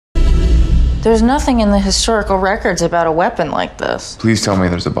There's nothing in the historical records about a weapon like this. Please tell me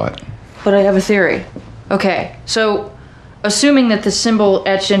there's a but. But I have a theory. Okay, so assuming that the symbol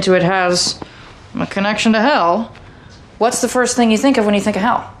etched into it has a connection to hell, what's the first thing you think of when you think of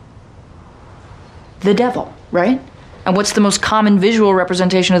hell? The devil, right? And what's the most common visual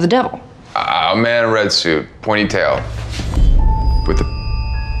representation of the devil? A man in a red suit, pointy tail, with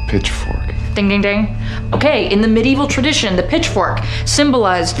a pitchfork. Ding, ding, ding. Okay, in the medieval tradition, the pitchfork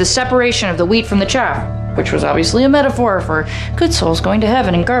symbolized the separation of the wheat from the chaff, which was obviously a metaphor for good souls going to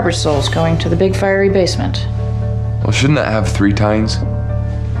heaven and garbage souls going to the big fiery basement. Well, shouldn't that have 3 tines?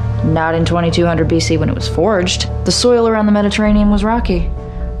 Not in 2200 BC when it was forged. The soil around the Mediterranean was rocky,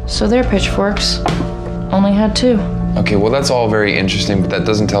 so their pitchforks only had 2. Okay, well that's all very interesting, but that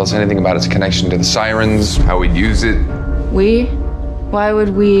doesn't tell us anything about its connection to the sirens, how we'd use it. We? Why would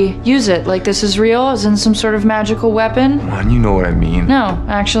we use it? Like this is real, as in some sort of magical weapon? Come on, you know what I mean. No,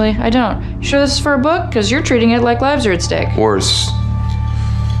 actually, I don't. You sure this is for a book? Because you're treating it like lives are at stake. Worse.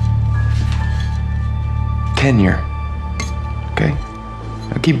 Tenure. Okay?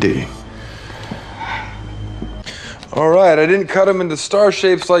 Now keep digging. All right, I didn't cut them into star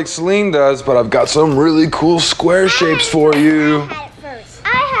shapes like Celine does, but I've got some really cool square shapes for you. I had it first. I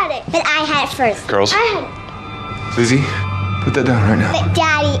had it. But I had it first. Girls. I had it. Lizzie, put that down right now. But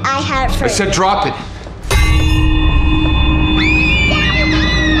Daddy, I had it first. I said drop it.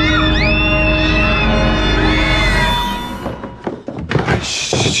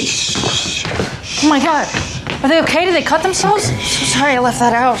 Oh my God. Are they okay? Did they cut themselves? Okay. So sorry I left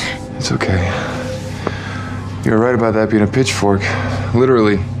that out. It's okay. You're right about that being a pitchfork.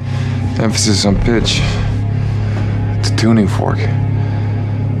 Literally, emphasis on pitch. It's a tuning fork.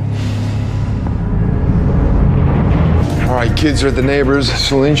 All right, kids are at the neighbors.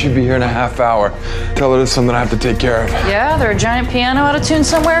 Celine should be here in a half hour. Tell her there's something I have to take care of. Yeah, there's a giant piano out of tune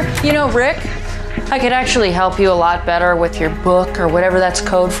somewhere. You know, Rick, I could actually help you a lot better with your book or whatever that's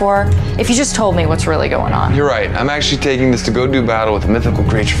code for if you just told me what's really going on. You're right. I'm actually taking this to go do battle with a mythical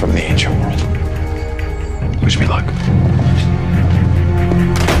creature from the ancient world. Wish me luck.